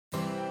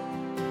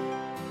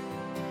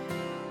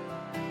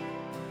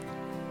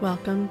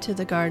Welcome to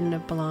the Garden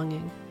of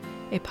Belonging,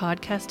 a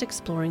podcast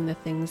exploring the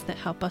things that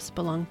help us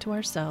belong to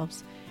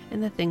ourselves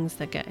and the things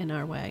that get in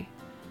our way.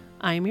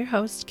 I am your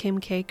host, Kim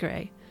K.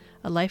 Gray,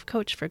 a life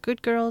coach for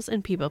good girls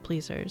and people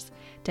pleasers,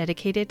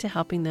 dedicated to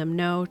helping them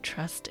know,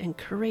 trust, and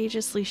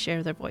courageously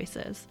share their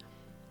voices.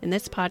 In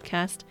this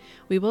podcast,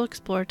 we will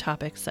explore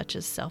topics such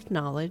as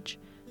self-knowledge,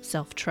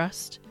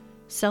 self-trust,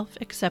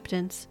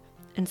 self-acceptance,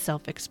 and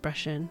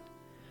self-expression.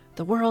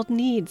 The world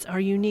needs our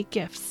unique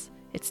gifts.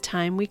 It's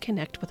time we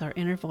connect with our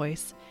inner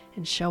voice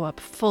and show up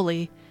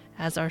fully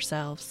as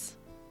ourselves.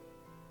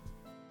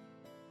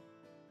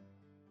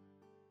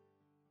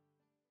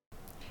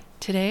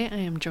 Today I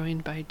am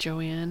joined by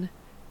Joanne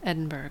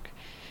Edinberg.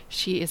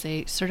 She is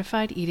a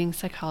certified eating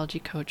psychology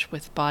coach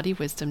with Body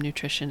Wisdom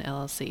Nutrition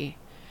LLC.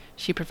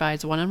 She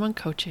provides one-on-one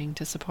coaching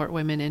to support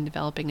women in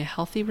developing a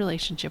healthy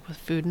relationship with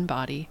food and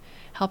body,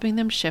 helping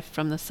them shift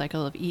from the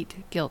cycle of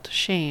eat, guilt,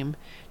 shame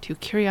to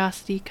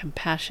curiosity,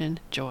 compassion,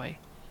 joy.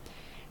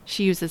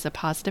 She uses a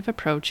positive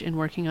approach in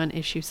working on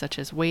issues such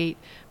as weight,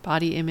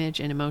 body image,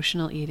 and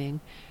emotional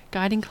eating,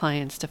 guiding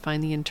clients to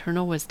find the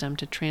internal wisdom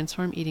to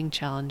transform eating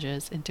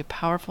challenges into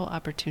powerful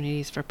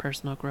opportunities for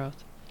personal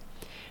growth.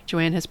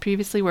 Joanne has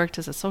previously worked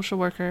as a social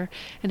worker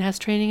and has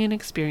training and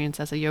experience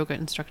as a yoga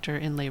instructor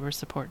and labor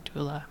support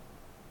doula.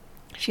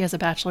 She has a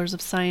bachelor's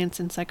of science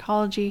in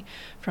psychology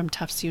from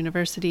Tufts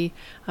University,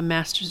 a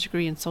master's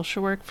degree in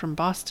social work from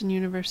Boston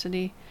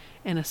University,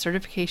 and a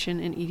certification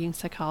in eating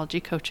psychology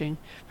coaching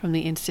from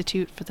the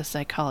Institute for the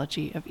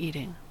Psychology of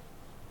Eating.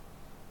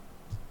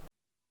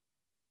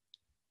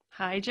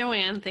 Hi,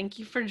 Joanne. Thank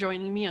you for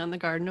joining me on the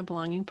Garden of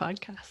Belonging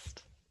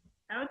podcast.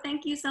 Oh,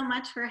 thank you so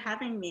much for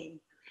having me.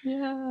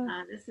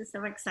 Yeah. This is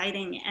so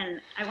exciting. And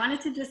I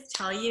wanted to just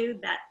tell you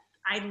that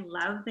I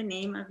love the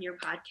name of your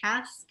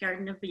podcast,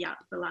 Garden of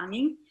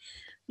Belonging,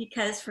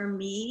 because for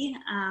me,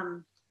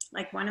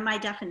 like one of my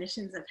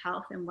definitions of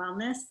health and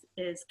wellness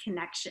is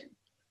connection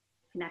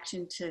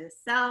to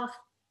self,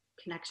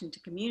 connection to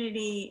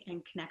community,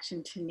 and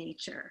connection to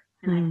nature.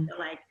 And I feel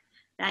like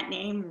that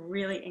name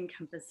really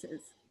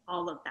encompasses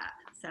all of that.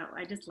 So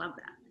I just love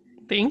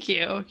that. Thank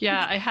you.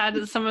 Yeah, I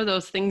had some of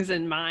those things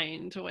in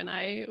mind when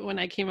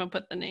I came up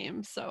with the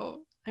name.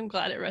 So I'm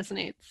glad it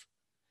resonates.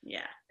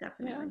 Yeah,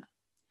 definitely. Yeah.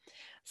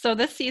 So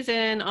this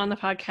season on the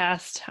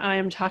podcast,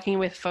 I'm talking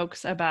with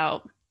folks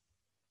about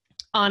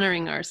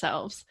honoring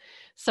ourselves.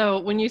 So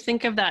when you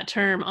think of that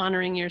term,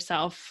 honoring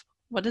yourself,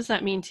 what does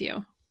that mean to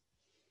you?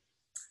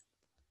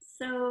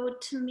 So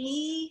to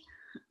me,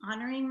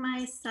 honoring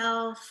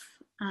myself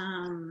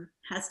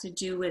has to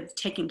do with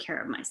taking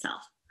care of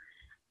myself.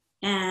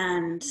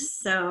 And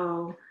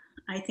so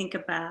I think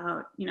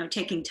about,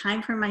 taking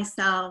time for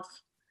myself,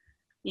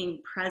 being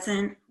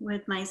present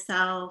with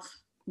myself,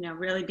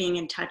 really being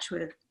in touch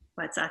with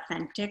what's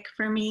authentic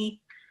for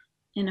me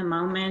in a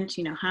moment,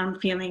 how I'm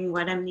feeling,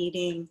 what I'm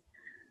needing.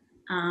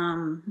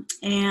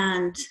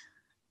 And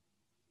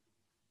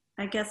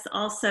I guess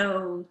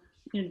also,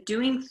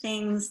 doing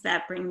things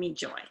that bring me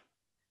joy.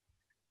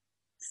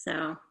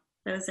 So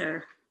those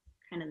are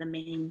kind of the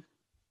main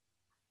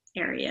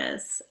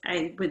areas,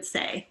 I would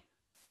say.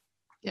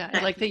 Yeah, I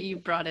like that you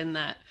brought in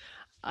that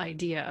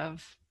idea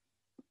of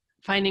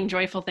finding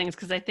joyful things,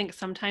 because I think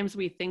sometimes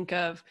we think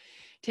of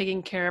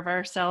taking care of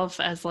ourselves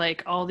as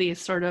like all these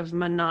sort of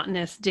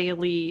monotonous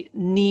daily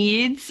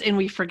needs, and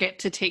we forget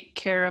to take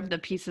care of the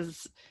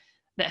pieces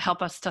that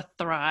help us to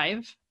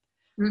thrive.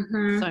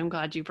 Mm-hmm. So I'm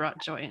glad you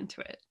brought joy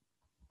into it.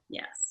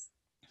 Yes.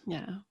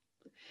 Yeah.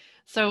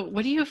 So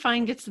what do you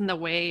find gets in the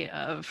way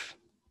of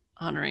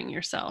honoring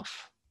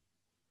yourself?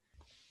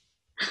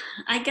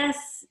 I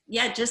guess,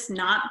 just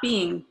not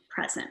being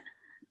present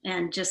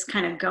and just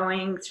kind of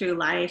going through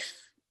life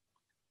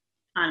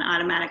on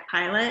automatic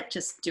pilot,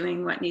 just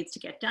doing what needs to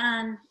get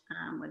done,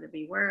 whether it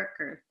be work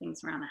or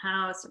things around the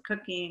house or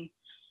cooking,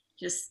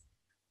 just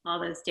all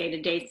those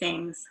day-to-day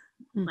things,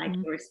 like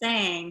you were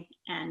saying,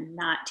 and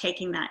not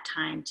taking that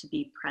time to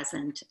be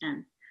present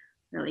and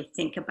really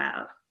think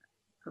about,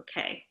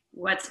 okay,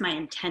 what's my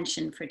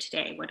intention for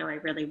today? What do I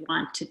really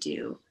want to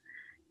do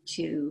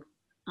to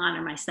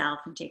honor myself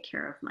and take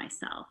care of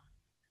myself?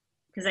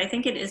 Because I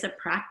think it is a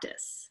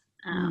practice.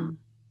 And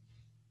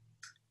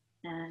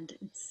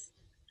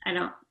I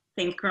don't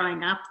think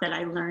growing up that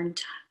I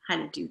learned how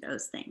to do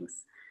those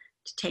things,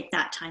 to take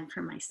that time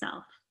for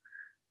myself.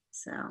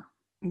 So.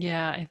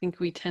 Yeah, I think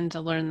we tend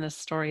to learn this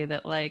story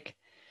that like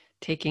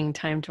taking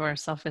time to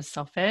ourselves is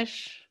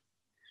selfish.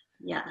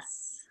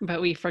 Yes. But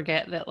we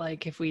forget that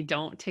like if we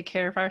don't take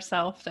care of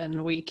ourselves,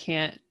 then we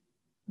can't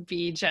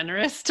be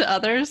generous to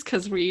others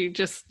because we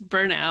just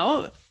burn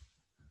out.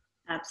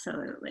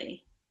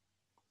 Absolutely.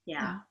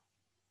 Yeah.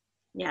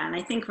 And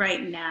I think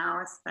right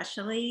now,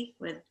 especially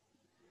with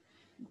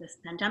this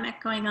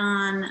pandemic going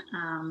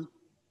on,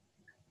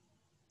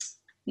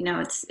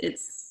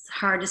 it's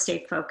hard to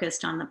stay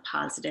focused on the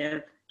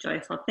positive,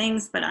 joyful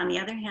things. But on the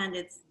other hand,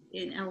 it's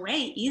in a way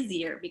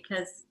easier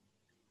because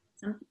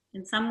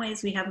in some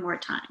ways we have more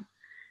time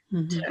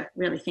to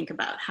really think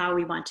about how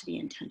we want to be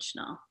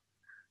intentional.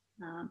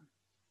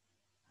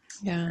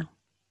 Yeah.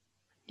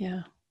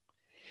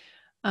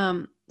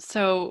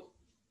 So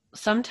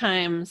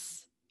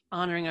sometimes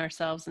honoring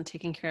ourselves and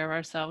taking care of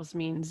ourselves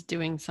means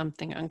doing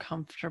something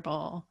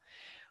uncomfortable.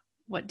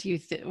 What do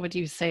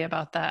you say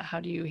about that? How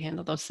do you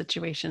handle those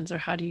situations, or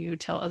how do you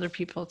tell other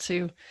people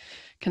to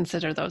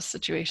consider those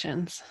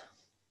situations?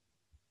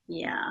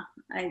 Yeah,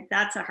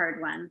 that's a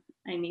hard one.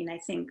 I mean, I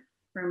think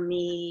for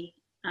me,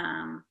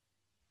 um,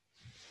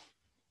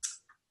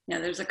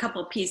 there's a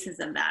couple pieces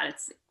of that.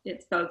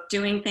 It's both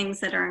doing things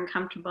that are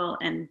uncomfortable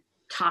and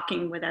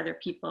talking with other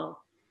people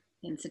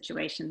in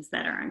situations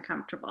that are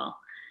uncomfortable.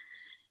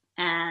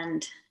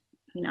 And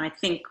I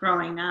think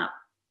growing up,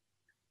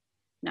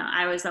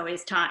 I was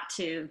always taught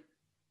to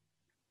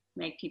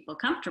make people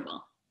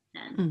comfortable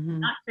and Mm-hmm.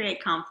 not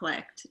create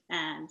conflict.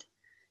 And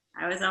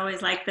I was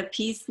always like the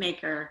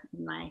peacemaker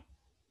in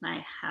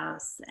my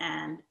house.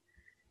 And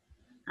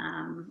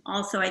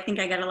also, I think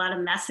I got a lot of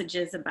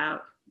messages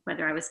about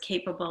whether I was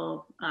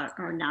capable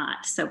or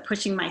not. So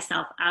pushing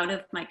myself out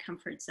of my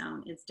comfort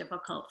zone is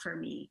difficult for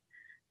me.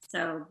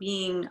 So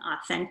being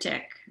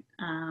authentic,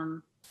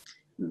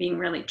 being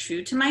really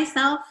true to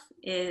myself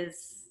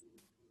is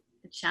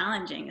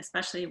challenging,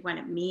 especially when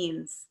it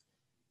means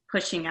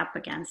pushing up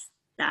against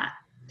that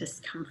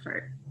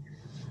discomfort.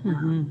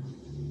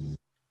 Mm-hmm.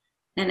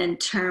 And in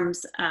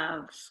terms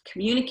of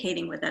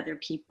communicating with other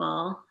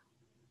people,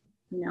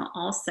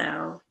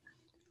 also,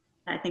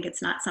 I think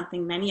it's not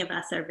something many of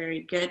us are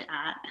very good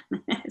at,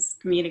 is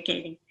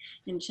communicating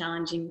in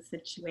challenging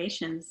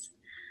situations.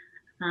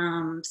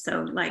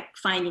 So, like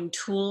finding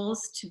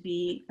tools to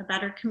be a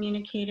better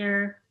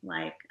communicator,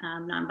 like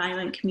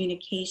nonviolent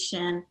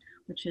communication,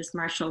 which is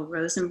Marshall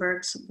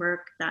Rosenberg's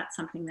work. That's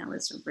something that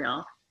was a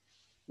real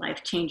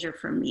life changer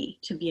for me,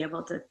 to be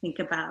able to think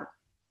about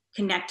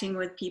connecting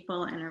with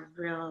people in a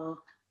real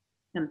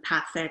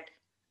empathic,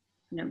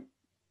 you know,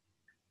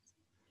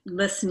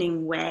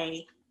 listening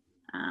way,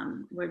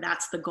 where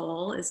that's the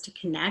goal, is to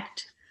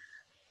connect.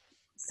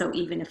 So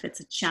even if it's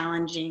a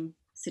challenging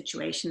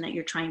situation that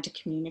you're trying to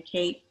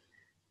communicate,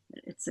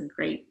 it's a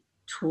great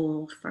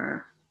tool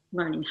for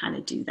learning how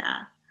to do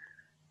that.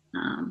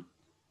 Um,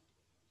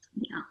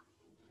 yeah.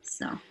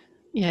 So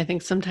Yeah, I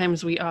think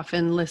sometimes we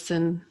often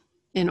listen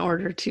in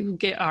order to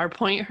get our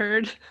point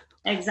heard.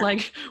 exactly.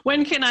 Like,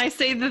 when can I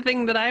say the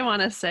thing that I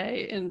want to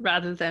say? And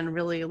rather than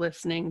really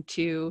listening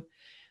to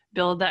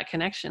build that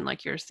connection,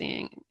 like you're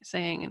saying.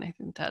 And I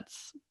think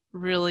that's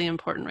really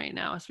important right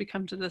now as we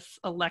come to this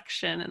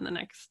election in the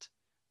next,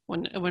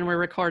 when we're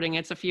recording,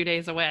 it's a few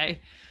days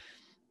away.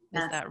 Is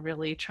Yes. that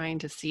really trying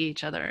to see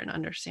each other and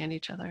understand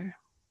each other?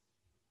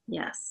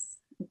 Yes.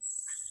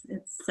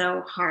 It's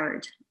so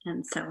hard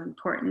and so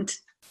important.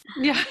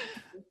 Yeah.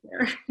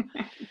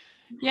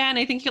 Yeah, and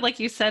I think, like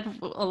you said,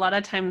 a lot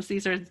of times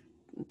these are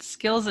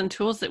skills and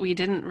tools that we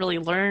didn't really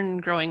learn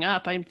growing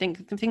up. I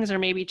think things are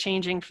maybe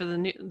changing for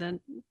the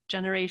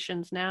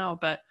generations now,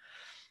 but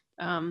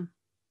um,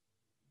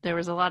 there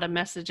was a lot of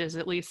messages,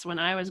 at least when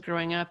I was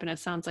growing up, and it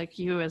sounds like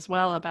you as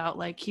well, about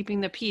like keeping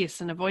the peace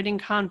and avoiding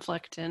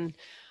conflict and,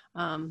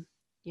 um,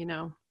 you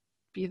know,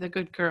 be the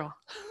good girl.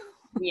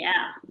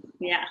 Yeah.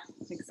 Yeah.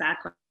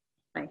 Exactly.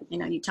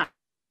 You talk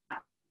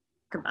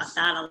about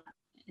that a lot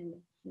in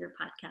your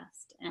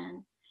podcast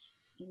and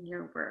in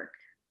your work.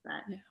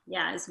 But Yeah.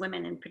 yeah, as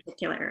women in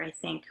particular, I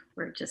think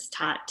we're just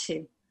taught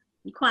to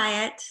be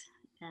quiet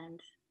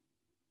and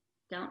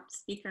don't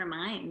speak our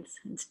minds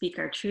and speak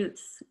our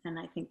truths. And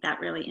I think that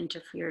really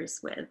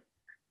interferes with,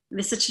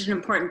 it's such an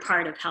important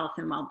part of health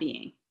and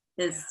well-being,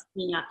 Yeah. is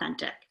being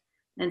authentic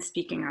and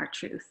speaking our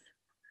truth.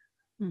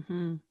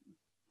 Mm-hmm.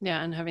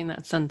 Yeah, and having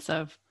that sense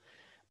of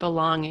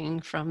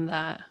belonging from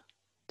that.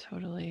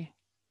 Totally.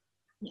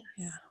 Yeah.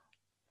 Yes.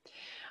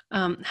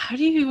 How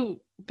do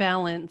you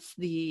balance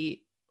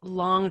the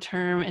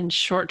long-term and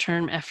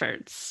short-term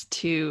efforts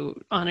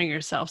to honor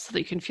yourself so that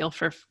you can feel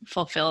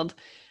fulfilled,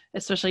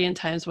 especially in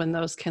times when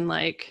those can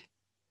like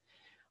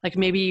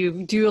maybe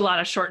you do a lot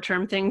of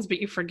short-term things, but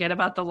you forget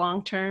about the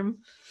long-term.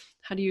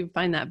 How do you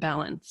find that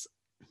balance?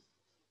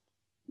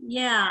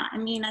 Yeah, I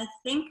mean, I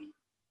think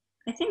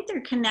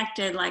they're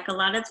connected. Like a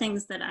lot of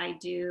things that I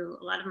do,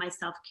 a lot of my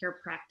self-care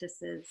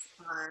practices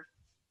are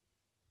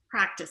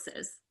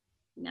practices.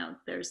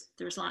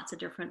 There's lots of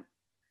different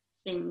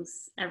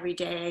things every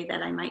day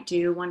that I might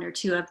do, one or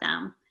two of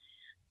them.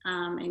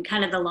 And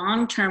kind of the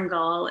long-term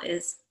goal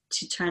is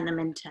to turn them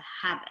into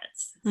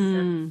habits. So,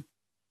 Mm,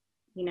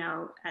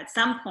 at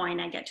some point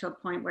I get to a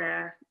point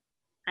where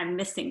I'm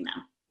missing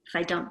them if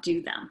I don't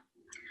do them.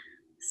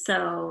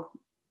 So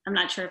I'm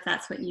not sure if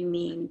that's what you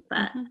mean,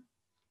 but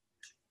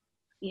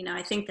mm-hmm.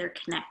 I think they're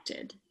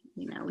connected.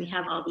 We Yeah.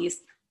 have all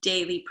these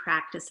daily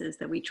practices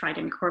that we try to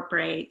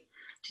incorporate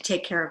to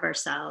take care of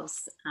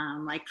ourselves.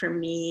 Like for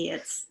me,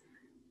 it's,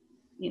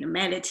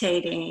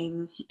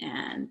 meditating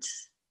and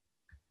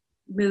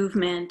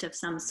movement of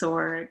some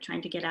sort,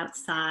 trying to get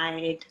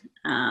outside,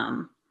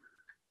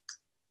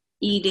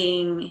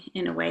 eating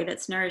in a way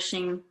that's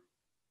nourishing,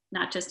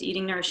 not just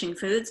eating nourishing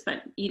foods,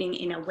 but eating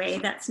in a way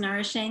that's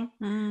nourishing.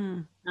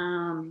 Mm,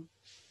 Um,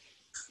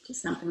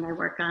 just something I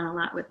work on a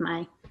lot with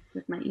my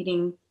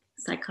eating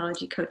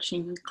psychology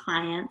coaching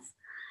clients.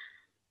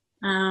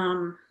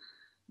 Um,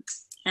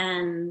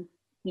 and,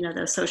 you know,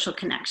 those social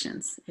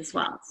connections as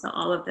well. So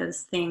all of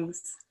those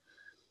things.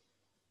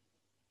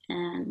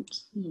 And,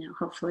 you know,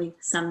 hopefully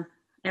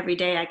every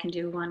day I can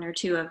do one or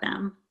two of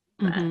them.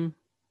 Mm-hmm.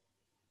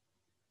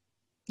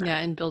 Yeah,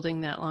 and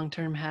building that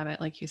long-term habit,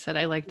 like you said,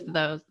 I liked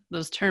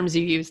those terms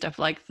you used of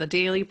like the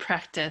daily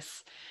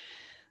practice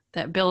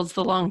that builds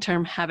the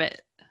long-term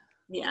habit.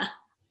 Yeah.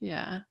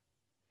 Yeah.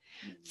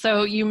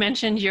 So you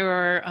mentioned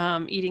your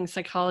eating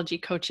psychology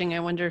coaching.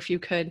 I wonder if you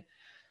could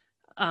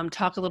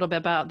talk a little bit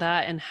about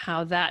that and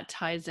how that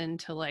ties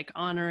into like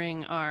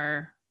honoring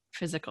our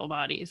physical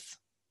bodies.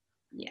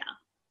 Yeah.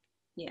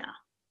 Yeah.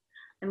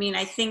 I mean,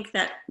 I think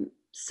that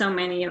so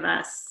many of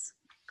us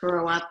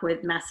grow up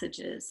with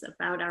messages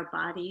about our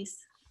bodies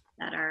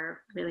that are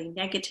really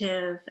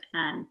negative,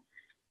 and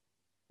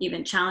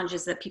even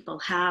challenges that people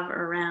have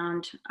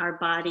around our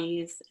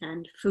bodies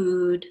and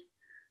food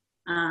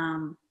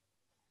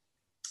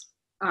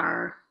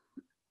are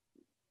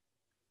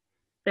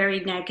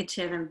very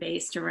negative and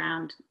based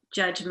around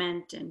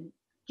judgment and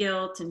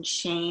guilt and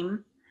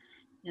shame.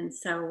 And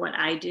so what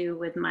I do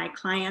with my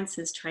clients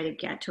is try to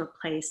get to a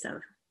place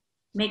of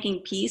making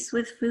peace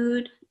with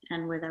food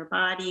and with our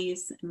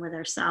bodies and with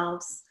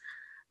ourselves,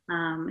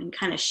 and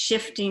kind of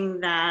shifting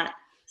that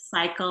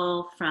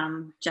cycle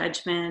from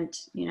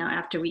judgment, you know,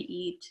 after we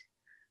eat,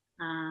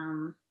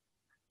 and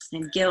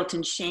guilt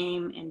and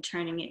shame, and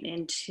turning it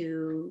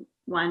into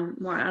one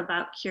more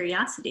about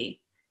curiosity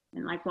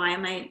and like, why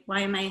am I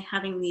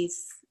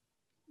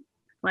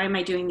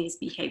doing these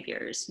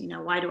behaviors? You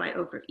know, why do I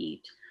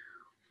overeat?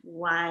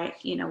 Why,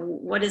 you know,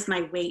 what is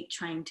my weight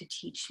trying to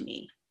teach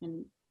me?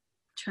 And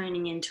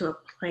turning into a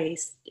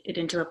place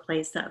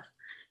of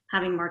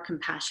having more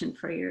compassion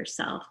for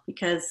yourself,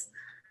 because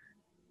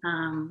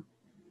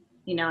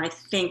you know, I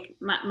think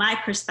my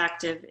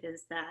perspective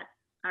is that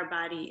our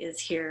body is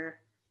here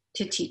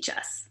to teach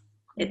us.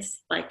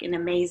 It's like an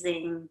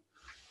amazing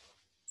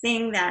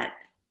thing that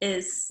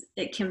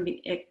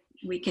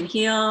we can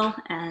heal,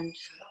 and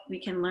we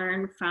can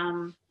learn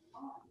from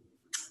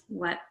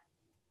what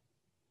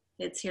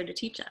it's here to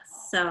teach us.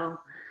 So,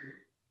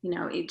 you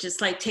know, it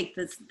just like take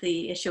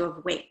the issue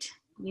of weight.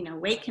 You know,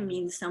 weight can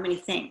mean so many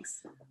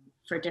things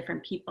for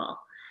different people.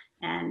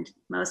 And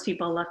most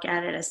people look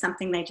at it as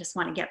something they just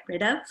want to get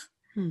rid of,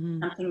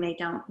 something they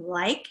don't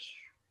like.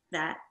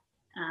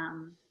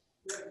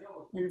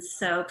 And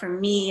so for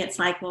me, it's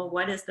like, well,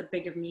 what is the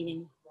bigger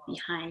meaning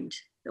behind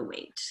the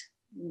weight?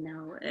 You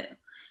know,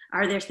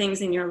 are there things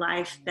in your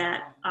life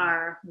that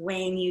are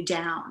weighing you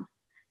down?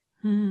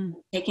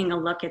 Taking a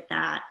look at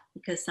that,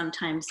 because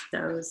sometimes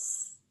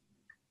those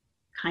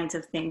kinds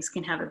of things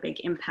can have a big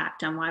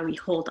impact on why we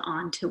hold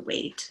on to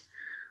weight.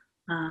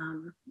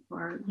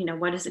 Or, you know,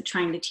 what is it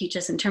trying to teach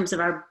us in terms of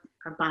our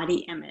body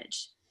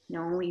image? You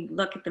know, when we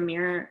look in the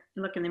mirror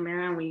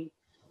and we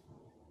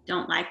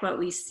don't like what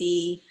we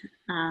see,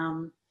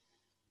 you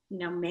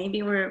know,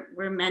 maybe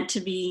we're meant to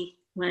be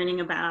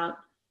learning about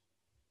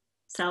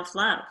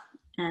self-love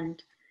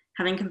and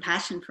having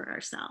compassion for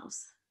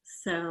ourselves.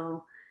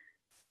 So,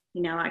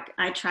 you know,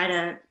 I try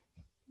to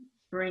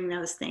bring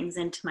those things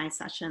into my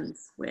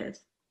sessions with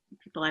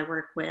people I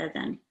work with,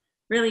 and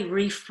really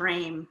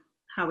reframe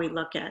how we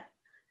look at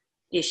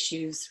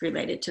issues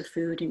related to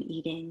food and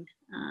eating,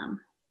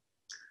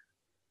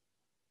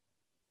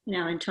 you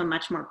know, into a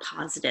much more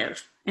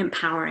positive,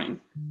 empowering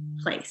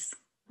place.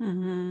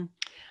 Mm-hmm.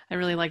 I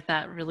really like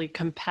that really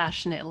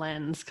compassionate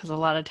lens, because a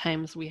lot of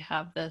times we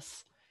have the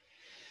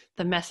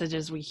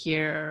messages we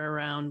hear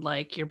around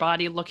like your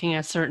body looking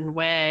a certain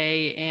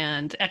way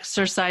and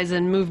exercise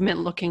and movement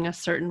looking a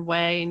certain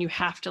way, and you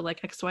have to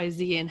like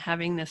XYZ, and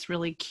having this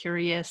really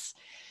curious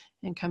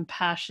and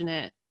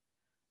compassionate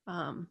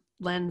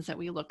lens that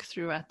we look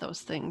through at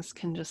those things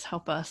can just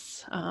help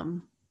us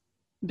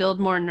build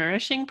more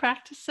nourishing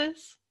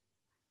practices.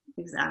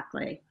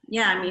 Exactly.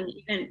 Yeah. I mean,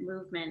 even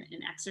movement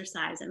and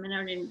exercise. I mean, I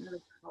don't even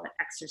really call it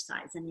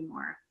exercise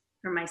anymore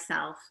for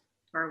myself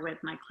or with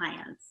my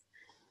clients.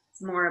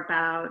 It's more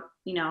about,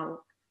 you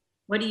know,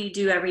 what do you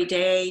do every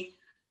day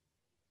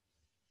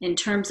in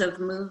terms of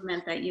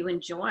movement that you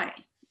enjoy,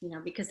 you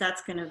know, because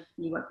that's going to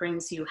be what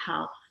brings you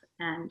health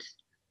and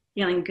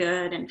feeling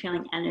good and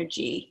feeling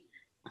energy.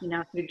 You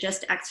know, if you're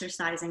just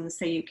exercising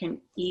so you can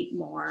eat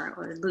more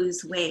or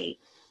lose weight,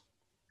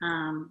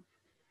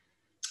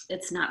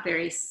 it's not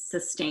very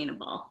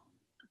sustainable.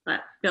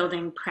 But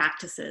building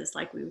practices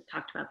like we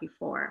talked about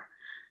before,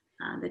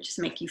 that just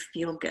make you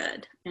feel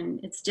good,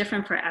 and it's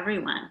different for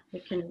everyone.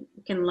 It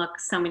can look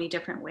so many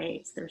different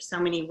ways. There's so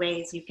many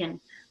ways you can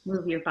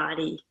move your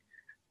body,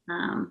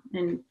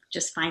 and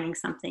just finding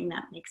something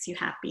that makes you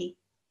happy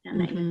and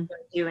that you're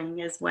doing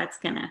is what's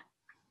going to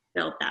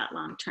build that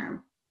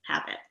long-term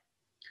habit.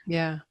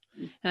 Yeah.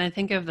 And I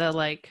think of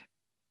the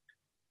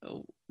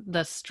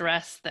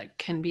stress that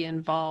can be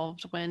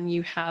involved when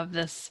you have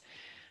this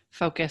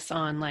focus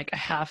on like, I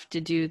have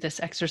to do this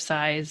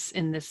exercise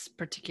in this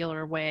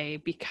particular way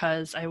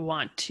because I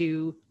want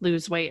to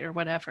lose weight or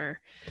whatever.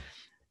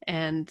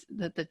 and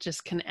that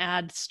just can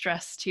add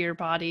stress to your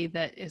body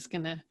that is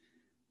going to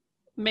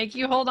make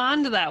you hold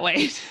on to that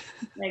weight.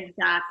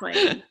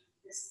 Exactly.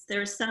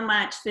 There's so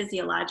much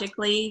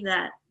physiologically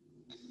that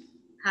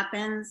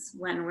happens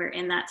when we're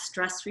in that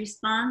stress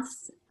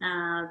response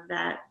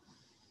that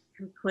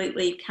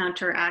completely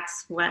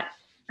counteracts what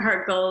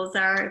our goals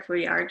are if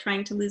we are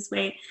trying to lose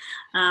weight.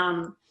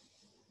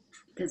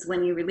 Because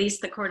when you release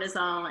the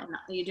cortisol and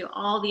you do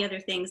all the other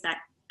things, that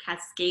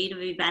cascade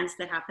of events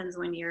that happens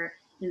when you're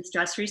in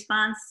stress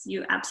response,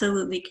 you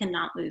absolutely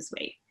cannot lose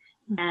weight.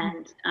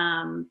 Mm-hmm.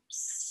 And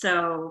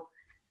so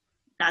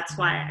that's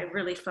why I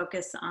really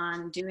focus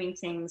on doing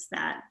things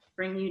that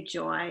bring you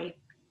joy,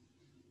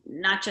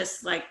 not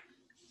just like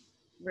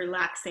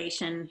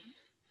relaxation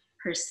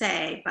per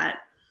se, but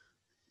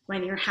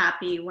when you're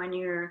happy, when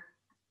you're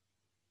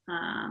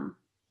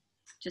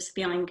just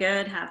feeling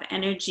good, have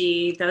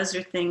energy, those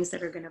are things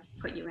that are going to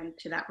put you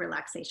into that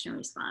relaxation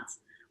response,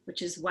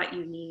 which is what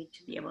you need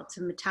to be able to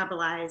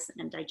metabolize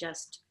and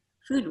digest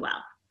food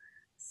well.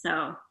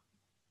 So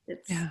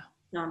it's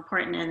so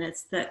important, and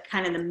it's the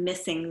kind of the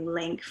missing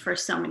link for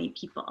so many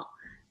people,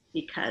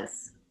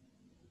 because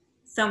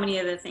so many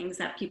of the things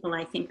that people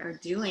I think are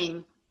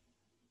doing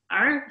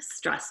are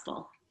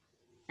stressful.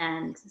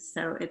 And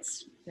so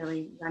it's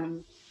really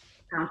running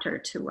counter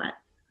to what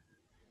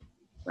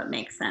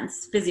makes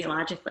sense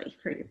physiologically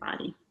for your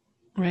body.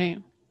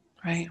 Right.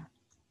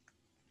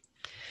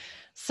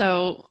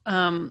 So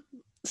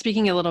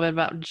speaking a little bit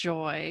about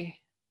joy,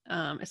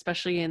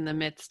 especially in the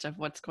midst of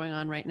what's going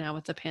on right now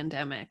with the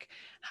pandemic,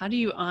 how do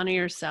you honor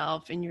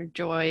yourself in your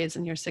joys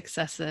and your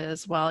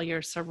successes while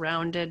you're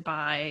surrounded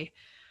by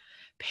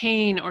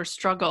pain or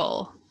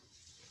struggle?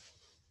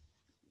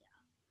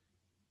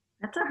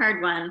 That's a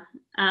hard one.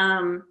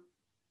 And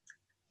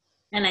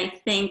I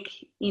think,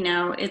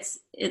 it's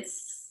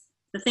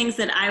the things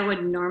that I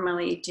would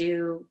normally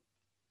do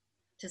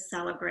to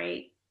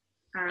celebrate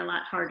are a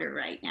lot harder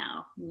right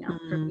now.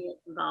 For me, it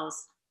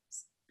involves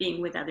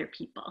being with other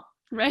people.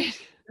 Right.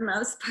 For the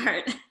most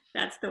part,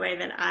 that's the way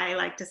that I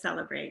like to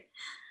celebrate.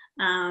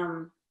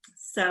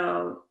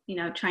 So,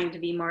 trying to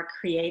be more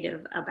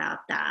creative about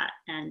that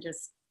and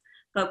just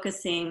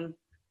focusing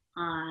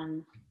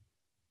on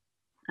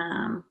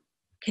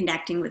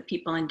connecting with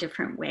people in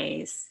different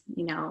ways.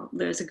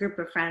 There's a group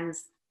of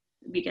friends,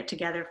 we get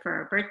together for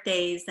our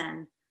birthdays.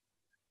 And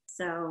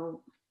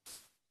so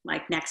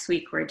like next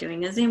week, we're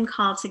doing a Zoom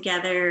call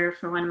together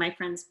for one of my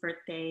friends'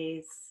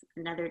 birthdays.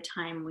 Another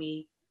time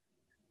we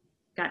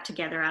got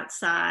together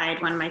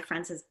outside. One of my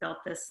friends has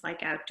built this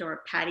like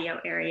outdoor patio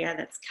area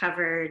that's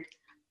covered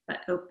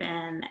but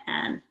open,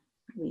 and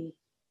we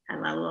had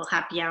a little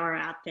happy hour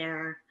out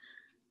there.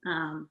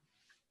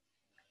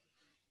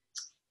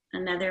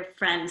 Another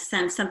friend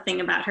sent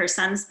something about her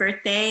son's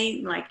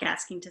birthday, like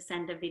asking to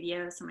send a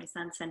video. So my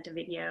son sent a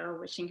video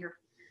wishing her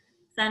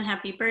son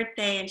happy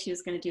birthday, and she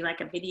was going to do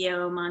like a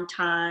video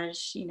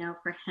montage,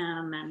 for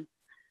him, and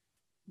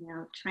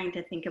trying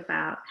to think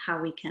about how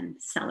we can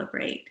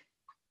celebrate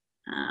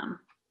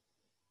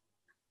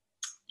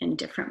in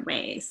different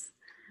ways.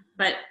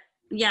 But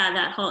yeah,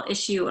 that whole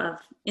issue of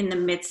in the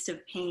midst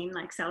of pain,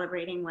 like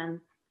celebrating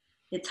when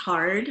it's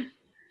hard.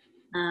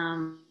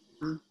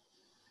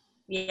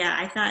 Yeah,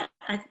 I thought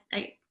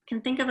I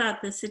can think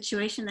about the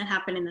situation that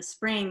happened in the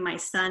spring. My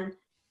son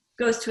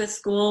goes to a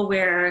school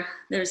where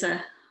there's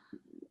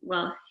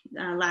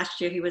last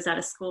year he was at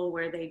a school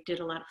where they did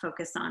a lot of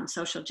focus on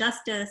social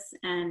justice,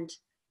 and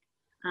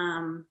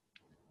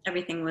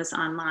everything was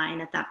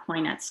online at that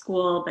point at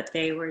school, but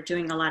they were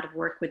doing a lot of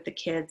work with the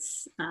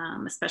kids,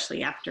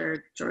 especially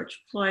after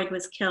George Floyd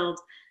was killed.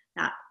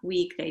 That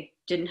week they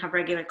didn't have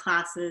regular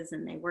classes,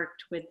 and they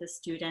worked with the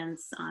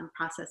students on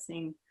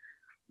processing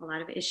a lot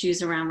of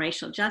issues around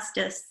racial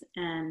justice.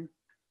 And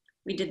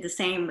we did the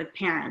same with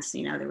parents.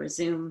 There were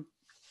Zoom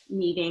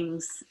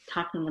meetings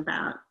talking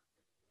about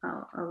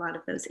a lot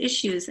of those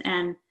issues.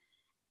 And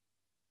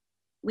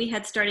we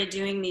had started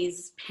doing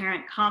these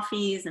parent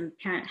coffees and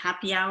parent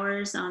happy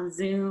hours on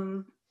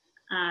Zoom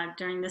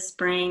during the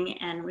spring.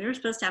 And we were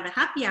supposed to have a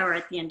happy hour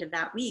at the end of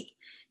that week.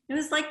 It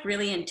was like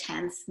really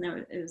intense.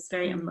 And it was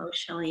very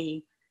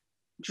emotionally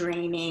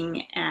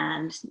draining.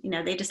 And,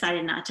 they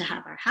decided not to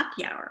have our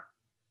happy hour.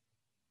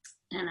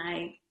 And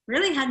I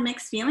really had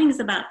mixed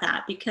feelings about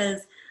that,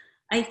 because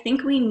I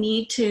think we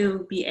need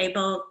to be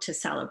able to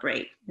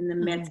celebrate in the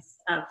midst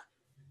of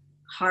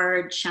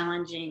hard,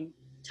 challenging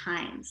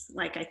times.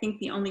 Like, I think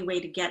the only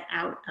way to get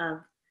out of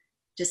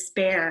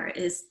despair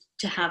is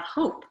to have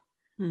hope.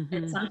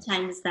 And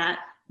sometimes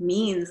that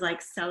means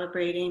like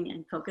celebrating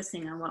and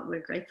focusing on what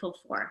we're grateful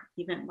for,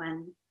 even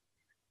when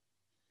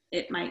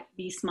it might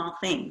be small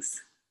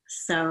things.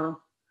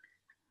 So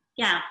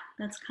yeah,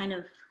 that's kind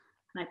of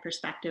my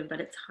perspective, but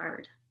it's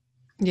hard.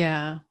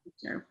 Yeah.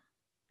 Sure.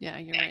 Yeah,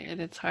 you're right.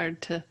 It's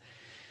hard to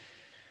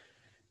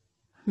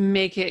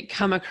make it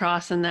come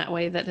across in that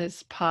way that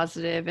is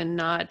positive and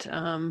not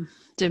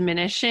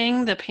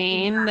diminishing the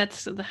pain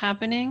that's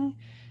happening.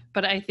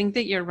 But I think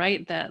that you're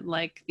right that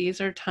like these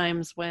are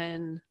times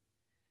when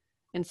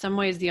in some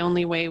ways the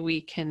only way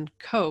we can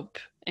cope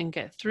and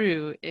get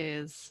through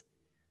is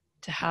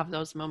to have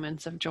those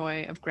moments of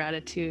joy, of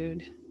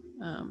gratitude.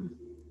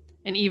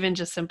 And even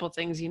just simple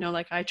things,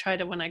 like I try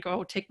to, when I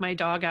go take my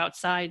dog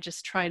outside,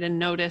 just try to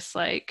notice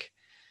like,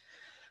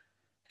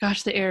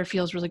 gosh, the air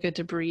feels really good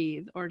to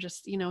breathe, or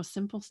just,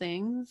 simple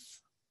things.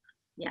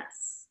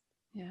 Yes.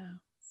 Yeah.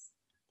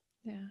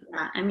 Yeah.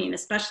 Yeah. I mean,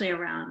 especially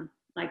around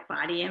like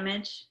body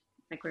image,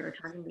 like we were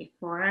talking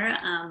before.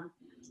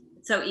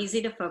 It's so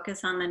easy to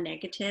focus on the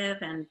negative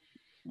and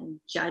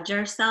judge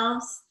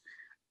ourselves.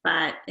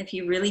 But if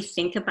you really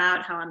think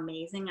about how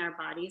amazing our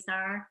bodies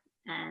are,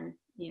 and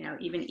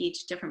even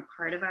each different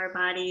part of our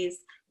bodies,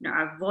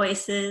 our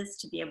voices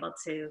to be able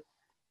to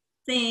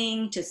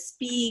sing, to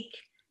speak,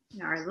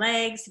 our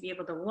legs to be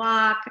able to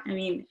walk. I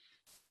mean,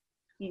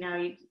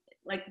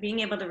 like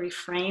being able to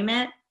reframe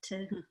it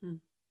to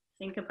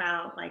think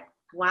about like,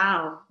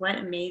 wow, what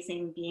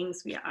amazing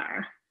beings we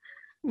are.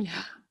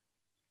 Yeah.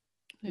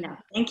 No,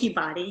 thank you,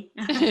 body.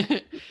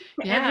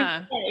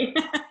 Yeah.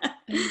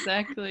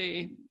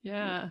 Exactly.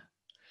 Yeah.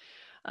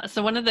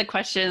 So one of the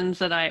questions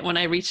that when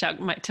I reached out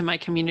to my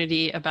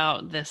community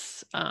about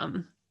this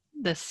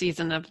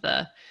season of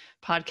the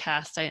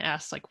podcast, I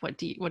asked like, what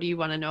do you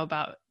want to know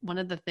about? One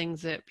of the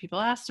things that people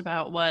asked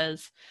about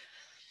was,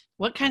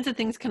 what kinds of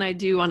things can I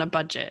do on a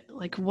budget?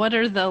 Like, what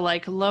are the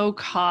like low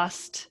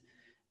cost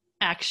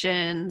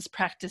actions,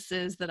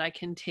 practices that I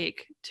can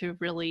take to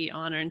really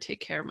honor and take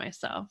care of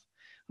myself?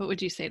 What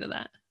would you say to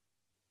that?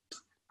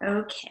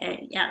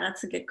 Okay, yeah,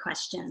 that's a good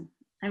question.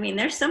 I mean,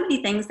 there's so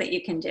many things that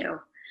you can do.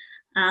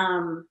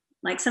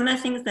 Like some of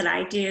the things that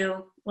I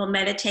do, well,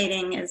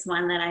 meditating is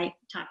one that I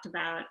talked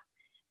about.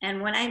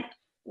 And when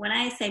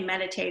I say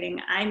meditating,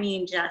 I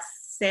mean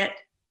just sit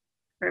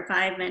for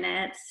 5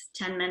 minutes,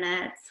 10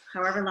 minutes,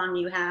 however long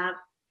you have,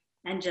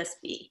 and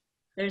just be.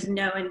 There's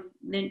no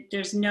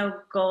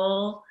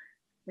goal.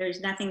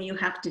 There's nothing you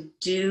have to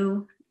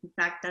do. In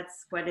fact,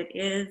 that's what it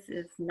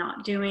is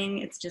not doing.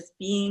 It's just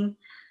being.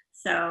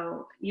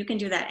 So you can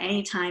do that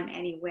anytime,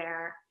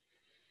 anywhere.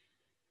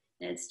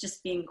 It's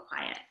just being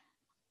quiet.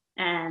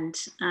 And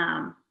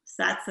so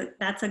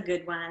that's a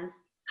good one.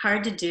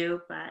 Hard to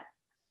do, but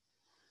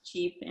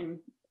cheap and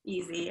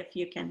easy if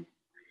you can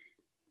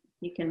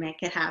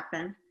make it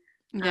happen.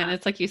 Yeah, and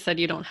it's like you said,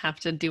 you don't have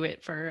to do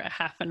it for a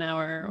half an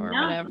hour or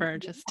No, whatever.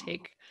 Just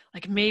take,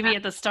 like, maybe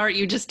at the start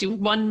you just do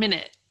 1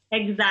 minute.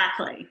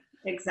 exactly,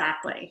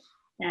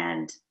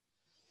 and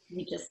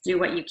you just do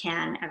what you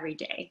can every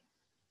day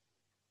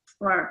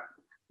or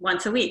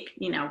once a week,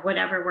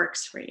 whatever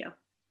works for you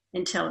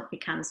until it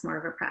becomes more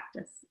of a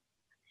practice.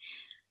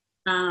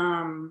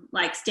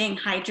 Like staying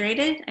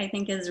hydrated, I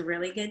think is a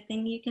really good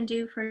thing you can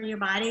do for your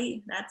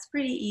body. That's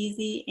pretty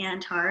easy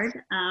and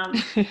hard.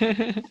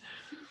 I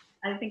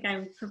think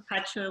I'm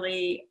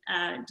perpetually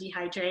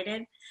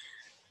dehydrated,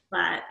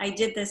 but I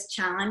did this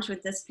challenge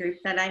with this group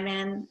that I'm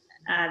in.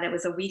 That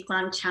was a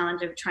week-long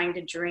challenge of trying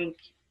to drink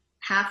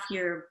half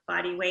your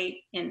body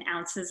weight in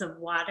ounces of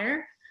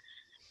water.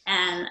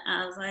 And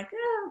I was like,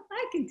 oh,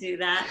 I could do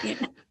that.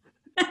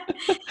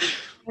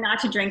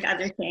 Not to drink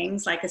other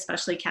things, like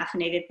especially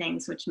caffeinated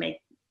things, which make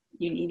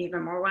you need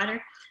even more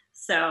water.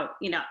 So,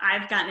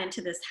 I've gotten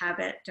into this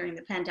habit during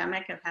the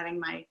pandemic of having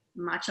my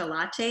matcha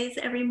lattes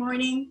every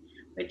morning,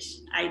 which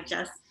I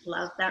just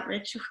love that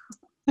ritual.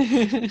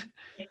 Making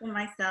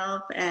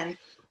myself, and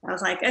I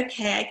was like,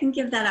 okay, I can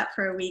give that up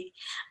for a week.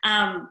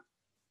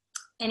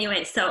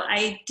 Anyway, so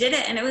I did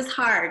it, and it was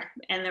hard.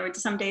 And there were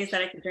some days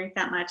that I could drink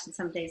that much, and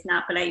some days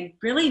not. But I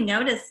really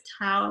noticed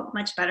how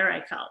much better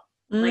I felt,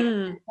 like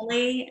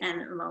mentally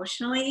and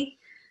emotionally.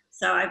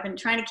 So I've been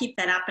trying to keep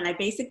that up, and I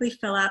basically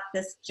fill up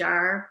this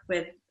jar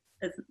with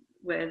as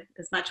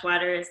much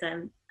water as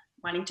I'm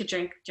wanting to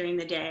drink during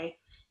the day,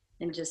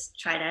 and just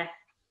try to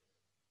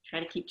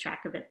keep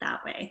track of it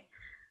that way.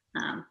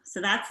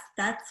 So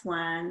that's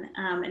one.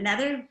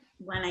 Another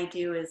one I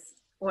do is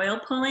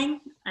oil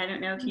pulling. I don't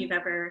know if you've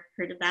ever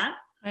heard of that.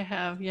 I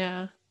have,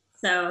 yeah.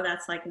 So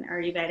that's like an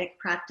Ayurvedic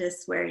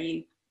practice where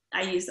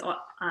I use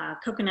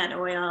coconut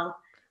oil,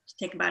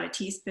 take about a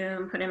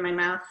teaspoon, put in my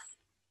mouth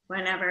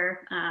whenever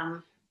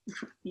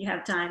you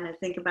have time to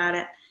think about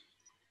it,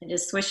 and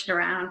just swish it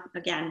around.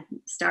 Again,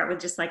 start with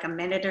just like a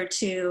minute or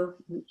two,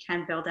 and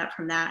kind of build up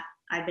from that.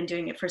 I've been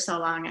doing it for so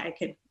long, I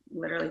could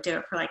literally do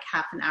it for like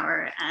half an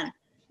hour, and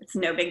it's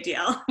no big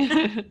deal.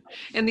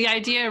 And the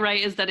idea,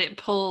 right, is that it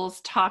pulls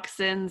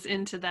toxins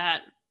into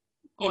that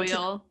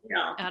oil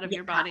out of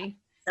your body.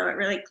 So it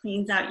really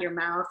cleans out your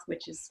mouth,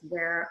 which is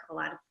where a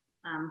lot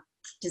of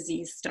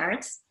disease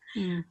starts.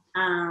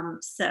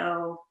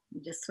 So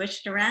you just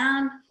switch it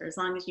around for as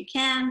long as you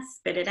can,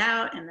 spit it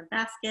out in the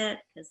basket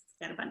because it's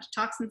got a bunch of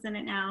toxins in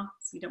it now.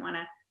 So you don't want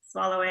to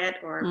swallow it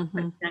or put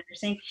it down your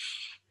sink.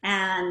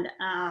 And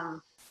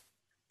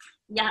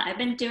yeah, I've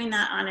been doing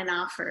that on and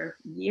off for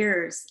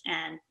years.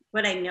 And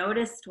what I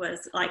noticed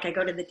was, like, I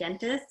go to the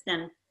dentist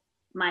and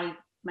my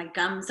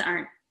gums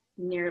aren't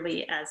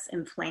nearly as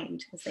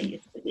inflamed as they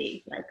used to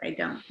be. Like, I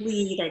don't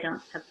bleed, I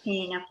don't have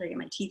pain after I get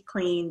my teeth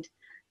cleaned.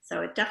 So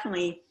it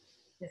definitely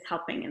is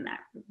helping in that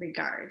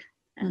regard.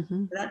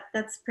 And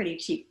that's a pretty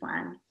cheap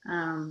one.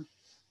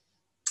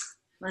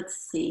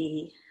 Let's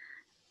see.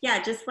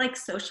 Yeah, just like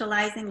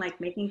socializing, like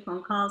making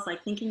phone calls,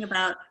 like thinking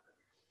about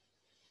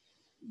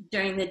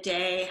during the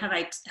day, have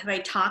I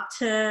talked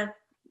to,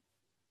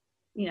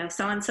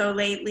 so and so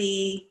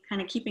lately,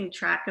 kind of keeping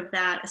track of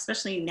that,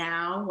 especially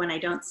now when I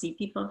don't see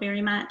people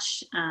very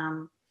much.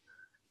 I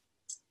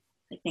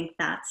think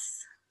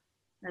that's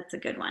a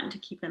good one to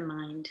keep in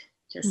mind,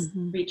 just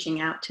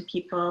reaching out to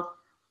people.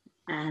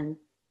 And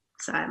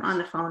so I'm on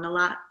the phone a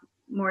lot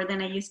more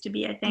than I used to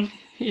be, I think.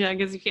 Yeah,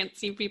 because you can't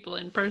see people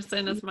in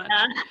person as much.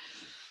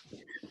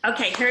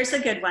 Okay, here's a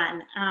good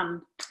one.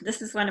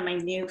 This is one of my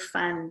new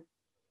fun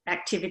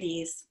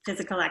activities,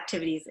 physical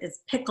activities,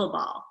 is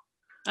pickleball.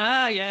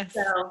 Ah, yes.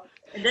 So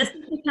this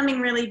is becoming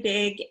really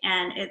big,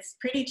 and it's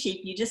pretty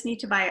cheap. You just need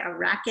to buy a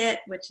racket,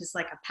 which is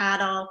like a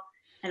paddle,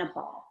 and a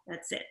ball.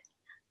 That's it.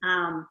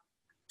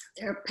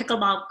 There are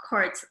pickleball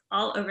courts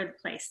all over the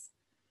place,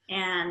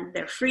 and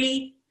they're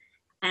free,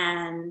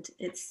 and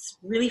it's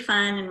really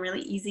fun and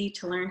really easy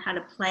to learn how to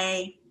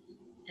play.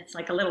 It's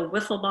like a little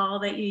wiffle ball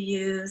that you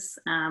use,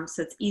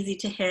 so it's easy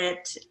to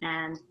hit.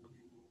 And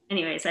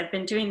anyways, I've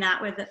been doing that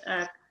with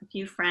a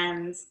few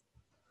friends.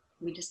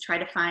 We just try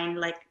to find,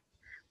 like,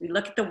 we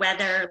look at the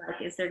weather,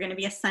 like, is there going to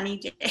be a sunny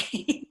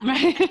day?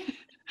 Right.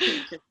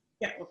 Just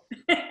go.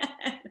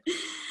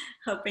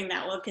 Hoping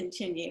that will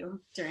continue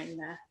during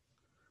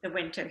the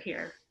winter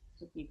here.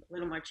 It'll be a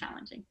little more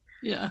challenging.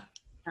 Yeah.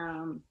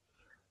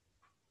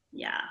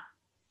 Yeah.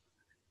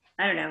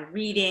 I don't know,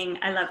 reading.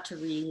 I love to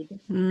read.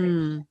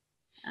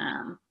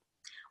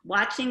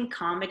 Watching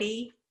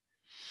comedy,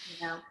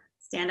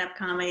 stand-up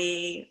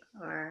comedy,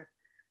 or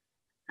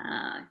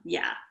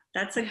yeah,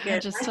 that's a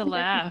good. Just to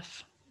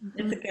laugh.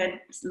 It's a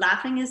good.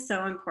 Laughing is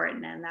so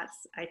important, and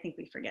I think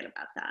we forget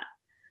about that.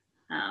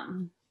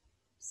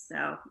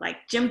 So,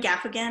 like Jim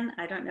Gaffigan,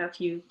 I don't know if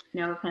you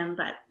know of him,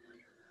 but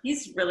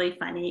he's really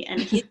funny, and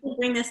he's been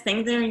doing this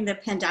thing during the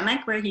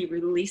pandemic where he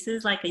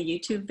releases like a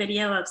YouTube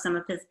video of some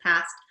of his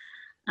past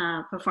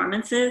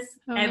performances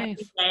every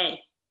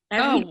day.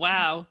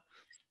 Wow.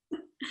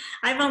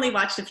 I've only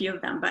watched a few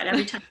of them, but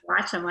every time I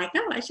watch, I'm like,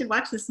 oh, I should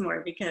watch this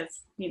more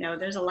because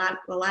there's a lot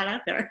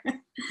out there.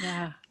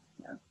 Yeah.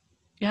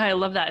 Yeah, I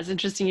love that. It's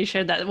interesting you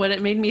shared that. What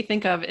it made me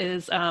think of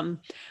is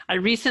I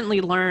recently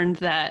learned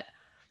that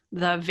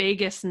the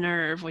vagus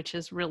nerve, which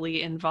is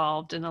really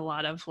involved in a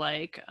lot of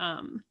like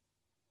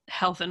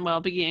health and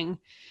well-being,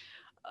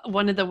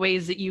 one of the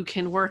ways that you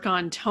can work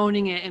on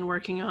toning it and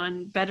working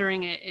on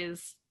bettering it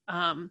is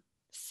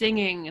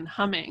singing and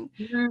humming.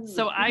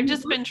 So I've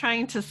just been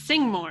trying to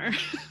sing more.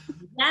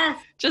 Yes.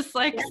 Just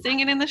like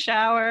singing in the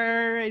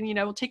shower, and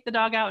we'll take the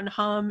dog out and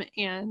hum.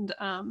 And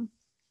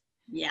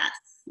yes.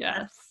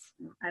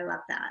 I love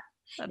that.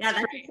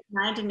 That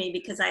reminded me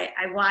because I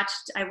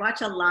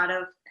watch a lot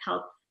of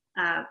health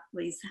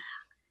these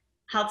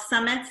health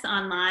summits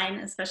online,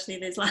 especially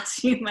these last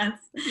few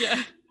months.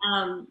 Yeah.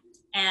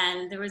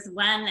 And there was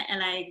one,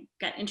 and I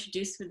got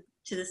introduced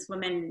to this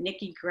woman,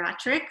 Nikki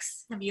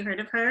Gratrix. Have you heard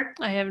of her?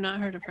 I have not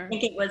heard of her. I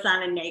think it was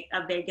on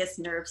a Vegas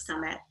Nerve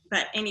Summit.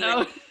 But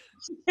anyway,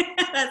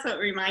 that's what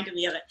reminded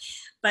me of it.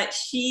 But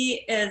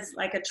she is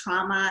like a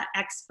trauma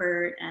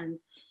expert, and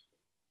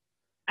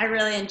I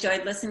really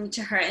enjoyed listening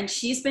to her. And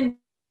she's been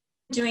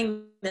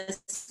doing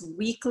this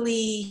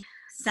weekly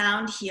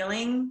sound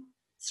healing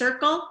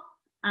circle.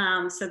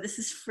 So this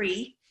is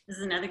free. This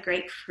is another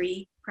great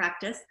free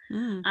practice.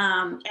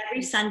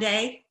 Every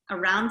Sunday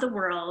around the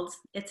world.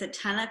 It's at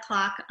 10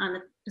 o'clock on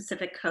the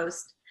Pacific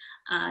Coast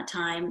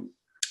time,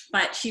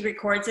 but she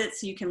records it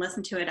so you can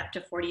listen to it up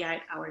to 48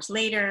 hours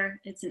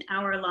later. It's an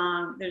hour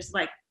long. There's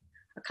like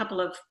a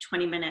couple of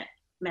 20-minute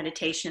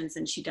meditations,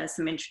 and she does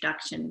some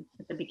introduction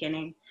at the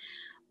beginning.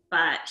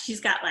 But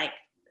she's got like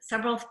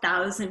several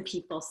thousand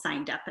people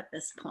signed up at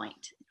this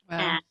point. Wow.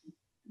 And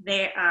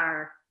they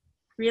are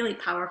really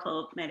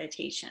powerful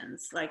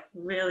meditations, like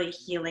really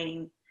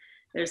healing.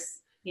 There's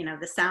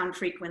the sound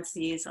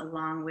frequencies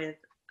along with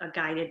a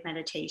guided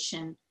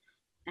meditation,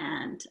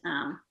 and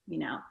on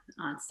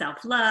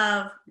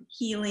self-love,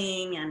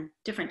 healing, and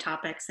different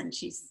topics. And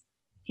she's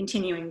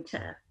continuing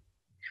to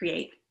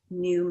create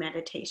new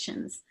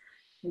meditations,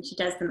 and she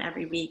does them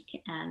every week.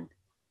 And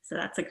so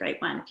that's a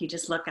great one. If you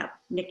just look up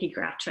Nikki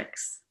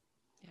Gratrix,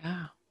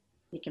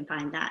 you can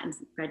find that and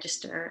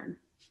register. And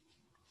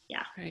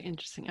yeah, very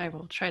interesting. I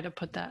will try to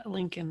put that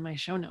link in my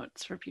show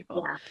notes for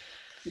people.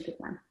 Yeah, a good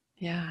one.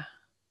 Yeah.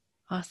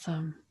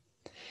 Awesome.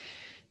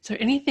 Is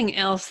there anything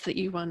else that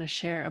you want to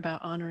share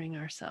about honoring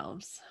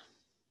ourselves?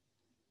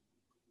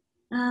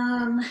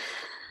 One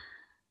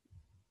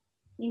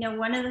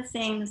of the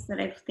things that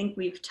I think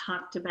we've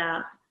talked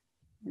about,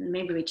 and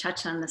maybe we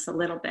touched on this a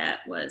little bit,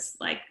 was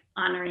like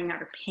honoring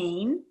our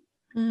pain.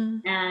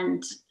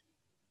 And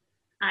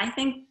I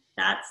think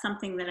that's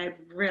something that I've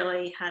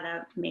really had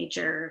a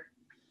major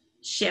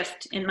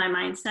shift in my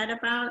mindset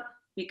about,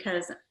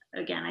 because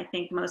again, I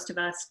think most of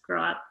us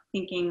grow up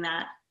thinking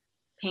that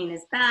pain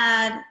is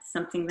bad,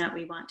 something that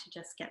we want to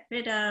just get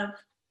rid of.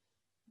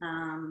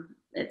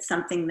 It's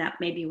something that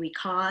maybe we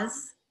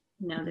cause,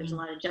 There's a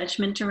lot of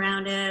judgment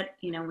around it.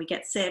 We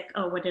get sick.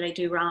 Oh, what did I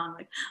do wrong?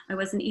 Like, I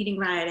wasn't eating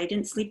right. I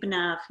didn't sleep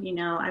enough.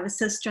 I was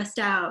so stressed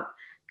out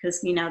because,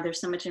 there's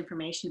so much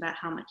information about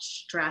how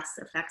much stress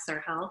affects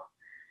our health.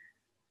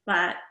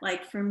 But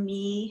like for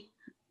me,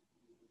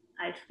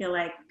 I feel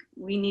like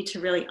we need to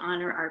really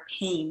honor our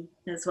pain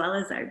as well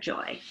as our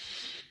joy,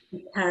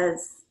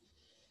 because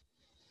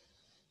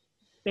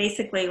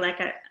basically,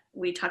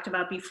 we talked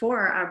about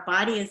before, our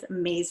body is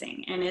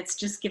amazing and it's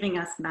just giving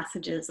us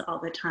messages all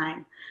the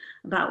time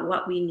about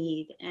what we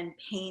need. And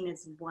pain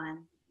is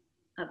one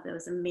of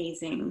those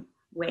amazing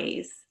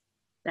ways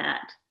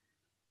that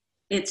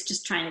it's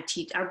just trying to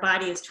teach. Our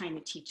body is trying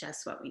to teach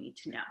us what we need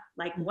to know.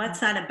 Like,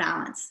 what's out of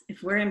balance?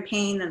 If we're in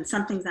pain, then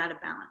something's out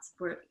of balance.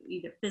 We're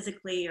either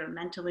physically or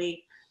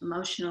mentally,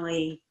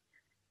 emotionally.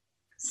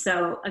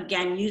 So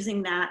again,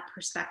 using that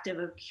perspective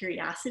of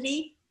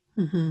curiosity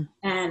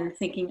and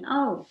thinking,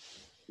 oh,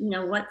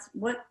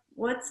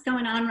 what's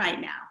going on right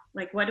now?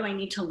 Like, what do I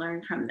need to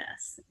learn from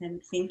this?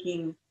 And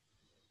thinking,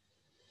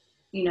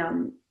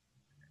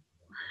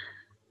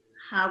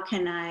 how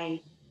can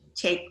I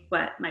take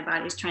what my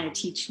body's trying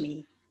to teach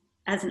me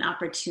as an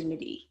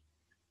opportunity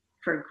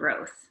for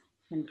growth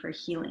and for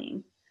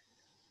healing?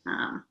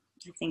 I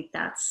think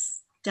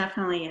that's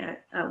definitely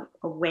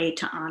a way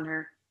to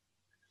honor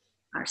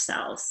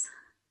ourselves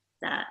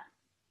that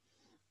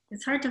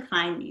it's hard to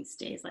find these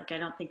days. Like, I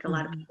don't think a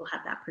lot of people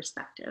have that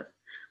perspective,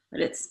 but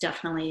it's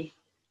definitely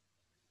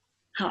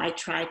how I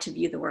try to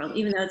view the world,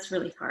 even though it's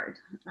really hard.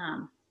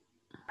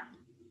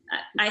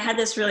 I had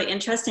this really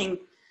interesting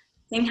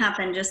thing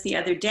happen just the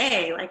other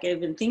day. Like, I've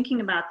been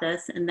thinking about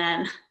this, and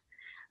then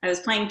I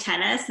was playing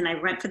tennis and I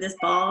went for this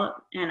ball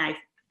and I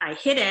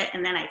hit it,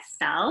 and then I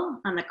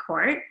fell on the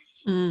court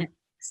and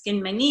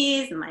skinned my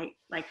knees and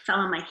fell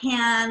on my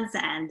hands.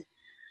 And,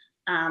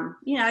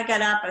 I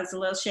got up, I was a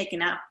little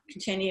shaken up,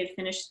 continued to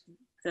finish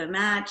the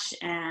match,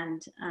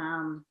 and,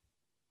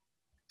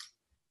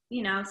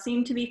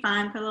 seemed to be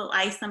fine. Put a little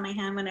ice on my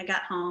hand when I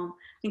got home.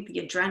 I think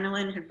the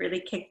adrenaline had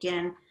really kicked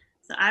in.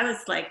 So I was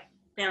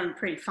feeling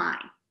pretty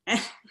fine. And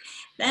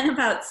then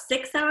about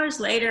 6 hours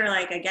later,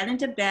 I get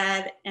into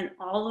bed, and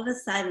all of a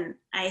sudden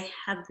I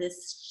have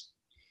this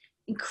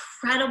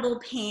incredible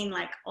pain,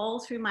 all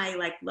through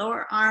my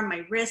lower arm,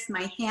 my wrist,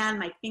 my hand,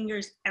 my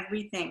fingers,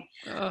 everything.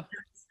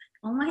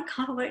 Oh my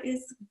God, what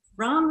is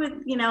wrong with,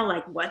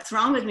 what's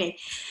wrong with me?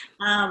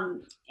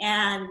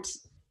 And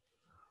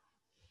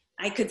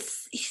I could,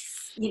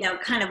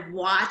 kind of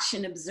watch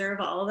and observe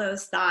all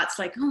those thoughts,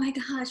 oh my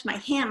gosh, my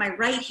hand, my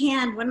right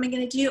hand, what am I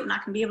going to do? I'm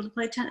not going to be able to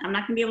play tennis. I'm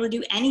not going to be able to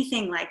do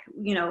anything.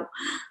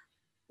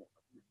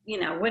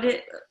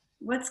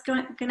 What's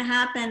going to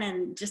happen?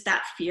 And just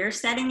that fear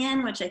setting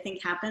in, which I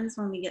think happens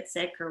when we get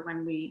sick or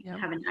when we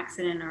have an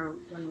accident or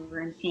when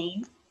we're in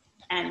pain.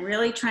 And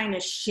really trying to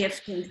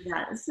shift into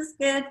that. This is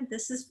good.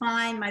 This is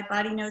fine. My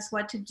body knows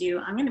what to do.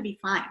 I'm going to be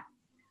fine.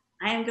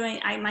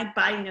 My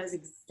body knows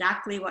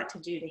exactly what to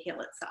do to heal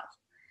itself.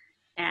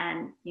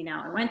 And,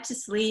 I went to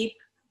sleep.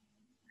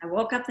 I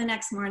woke up the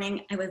next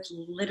morning. I was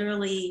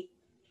literally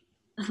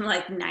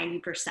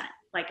 90%.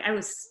 I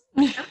was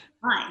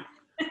fine.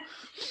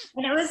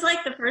 And it was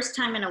the first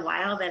time in a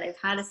while that I've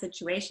had a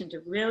situation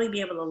to really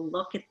be able to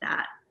look at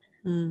that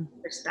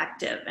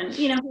perspective. And,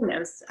 who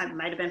knows, I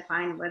might've been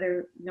fine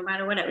no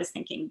matter what I was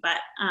thinking, but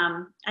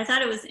I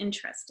thought it was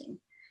interesting.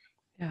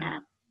 Yeah.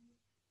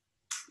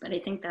 But I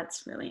think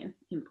that's really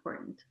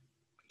important.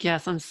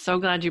 Yes, I'm so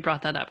glad you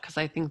brought that up, because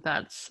I think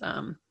that's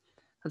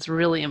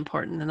really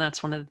important. And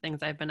that's one of the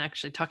things I've been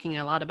actually talking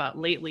a lot about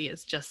lately,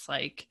 is just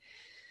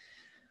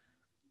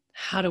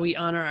how do we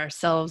honor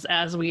ourselves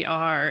as we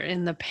are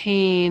in the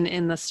pain,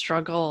 in the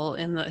struggle,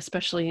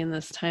 especially in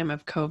this time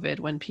of COVID,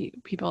 when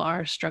people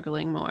are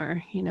struggling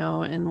more,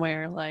 and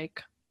where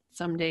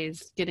some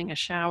days getting a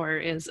shower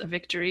is a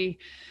victory,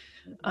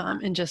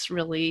 and just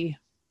really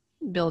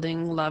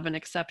building love and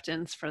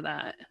acceptance for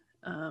that.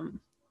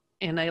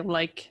 And I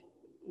like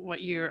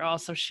what you're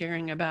also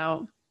sharing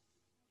about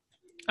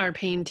our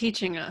pain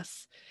teaching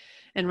us.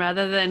 And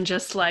rather than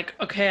just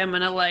okay, I'm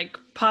going to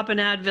pop an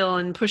Advil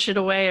and push it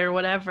away or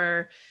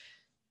whatever,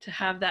 to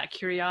have that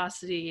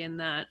curiosity and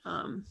that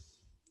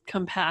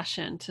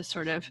compassion to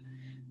sort of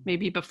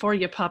maybe before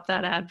you pop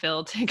that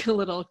Advil, take a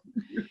little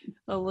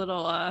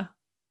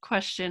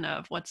question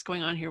of what's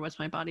going on here. What's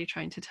my body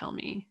trying to tell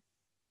me?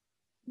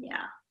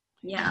 Yeah.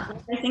 Yeah.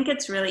 I think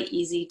it's really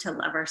easy to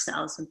love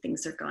ourselves when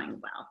things are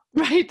going well.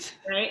 Right.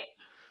 Right.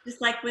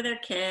 Just with our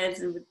kids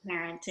and with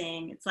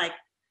parenting, it's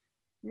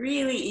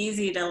really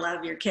easy to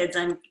love your kids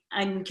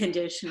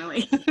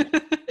unconditionally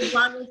as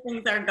long as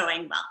things are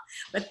going well.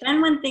 But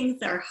then when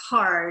things are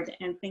hard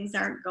and things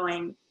aren't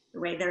going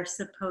the way they're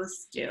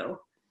supposed to,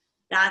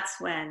 that's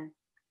when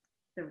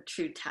the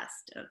true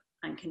test of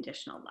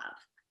unconditional love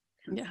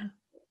comes in.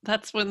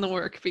 That's when the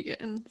work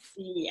begins.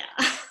 Yeah.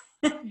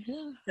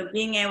 So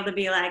being able to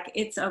be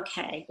it's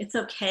okay. It's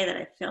okay that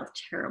I feel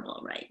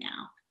terrible right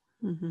now,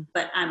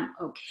 but I'm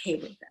okay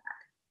with that.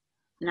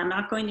 And I'm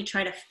not going to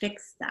try to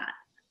fix that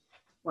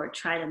or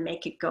try to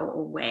make it go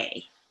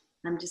away.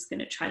 I'm just going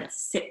to try to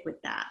sit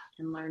with that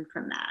and learn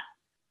from that.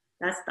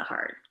 That's the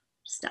hard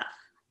stuff.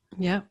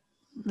 Yep,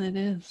 it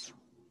is.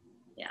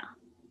 Yeah.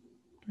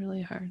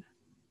 Really hard.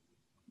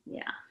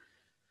 Yeah.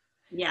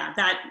 Yeah.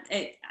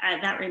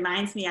 That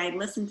reminds me, I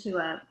listened to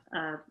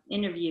a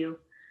interview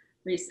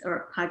or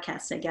a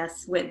podcast, I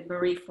guess, with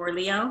Marie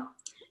Forleo.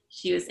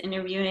 She was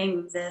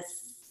interviewing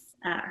this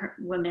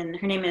woman.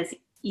 Her name is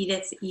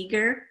Edith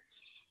Eger,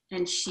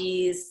 and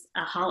she's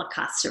a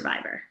Holocaust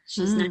survivor.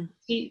 She's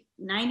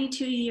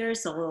 92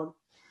 years old.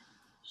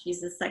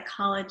 She's a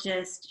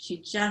psychologist. She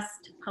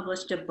just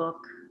published a book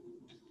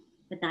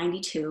at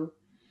 92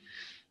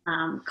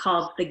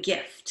 called The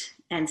Gift.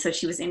 And so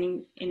she was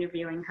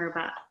interviewing her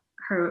about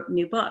her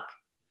new book.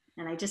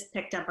 And I just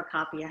picked up a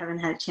copy. I haven't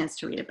had a chance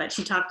to read it, but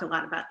she talked a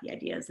lot about the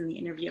ideas in the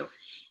interview.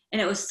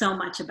 And it was so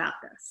much about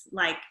this.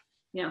 Like,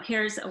 you know,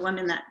 here's a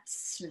woman that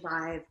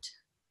survived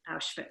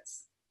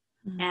Auschwitz.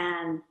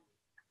 And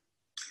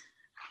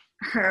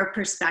her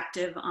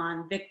perspective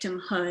on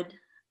victimhood,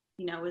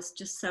 you know, was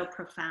just so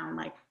profound.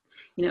 Like,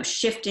 you know,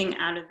 shifting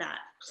out of that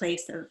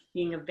place of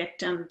being a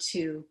victim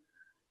to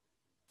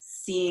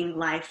seeing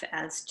life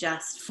as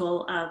just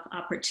full of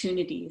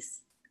opportunities.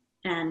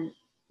 And,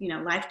 you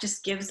know, life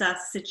just gives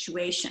us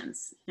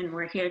situations and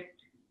we're here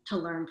to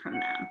learn from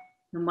them.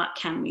 And what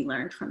can we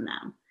learn from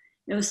them?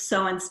 It was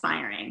so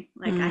inspiring.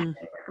 Like, I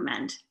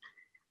recommend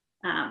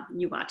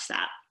you watch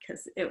that,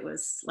 because it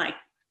was like,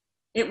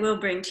 it will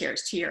bring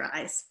tears to your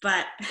eyes,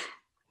 but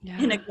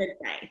in a good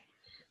way.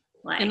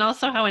 Like, and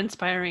also how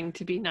inspiring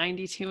to be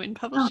 92 and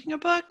publishing a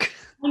book.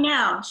 I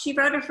know. She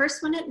wrote her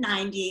first one at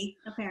 90,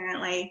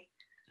 apparently.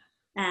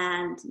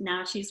 And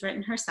now she's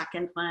written her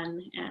second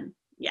one. And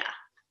yeah.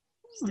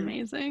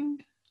 Amazing.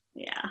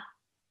 Yeah.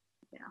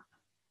 Yeah.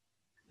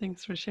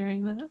 Thanks for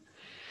sharing that.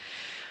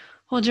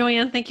 Well,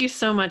 Joanne, thank you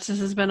so much. This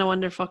has been a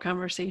wonderful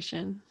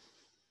conversation.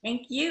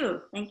 Thank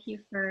you. Thank you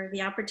for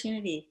the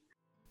opportunity.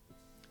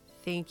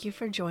 Thank you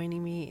for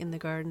joining me in the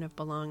Garden of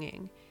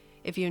Belonging.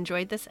 If you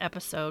enjoyed this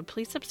episode,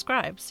 please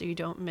subscribe so you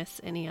don't miss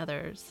any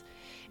others.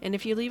 And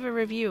if you leave a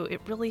review,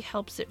 it really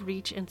helps it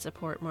reach and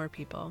support more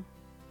people.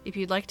 If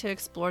you'd like to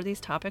explore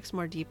these topics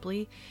more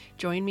deeply,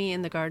 join me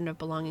in the Garden of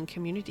Belonging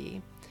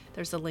community.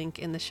 There's a link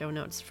in the show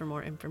notes for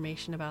more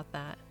information about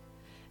that.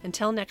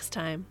 Until next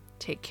time,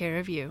 take care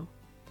of you.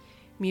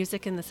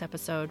 Music in this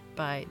episode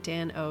by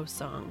Dan O.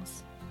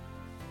 Songs.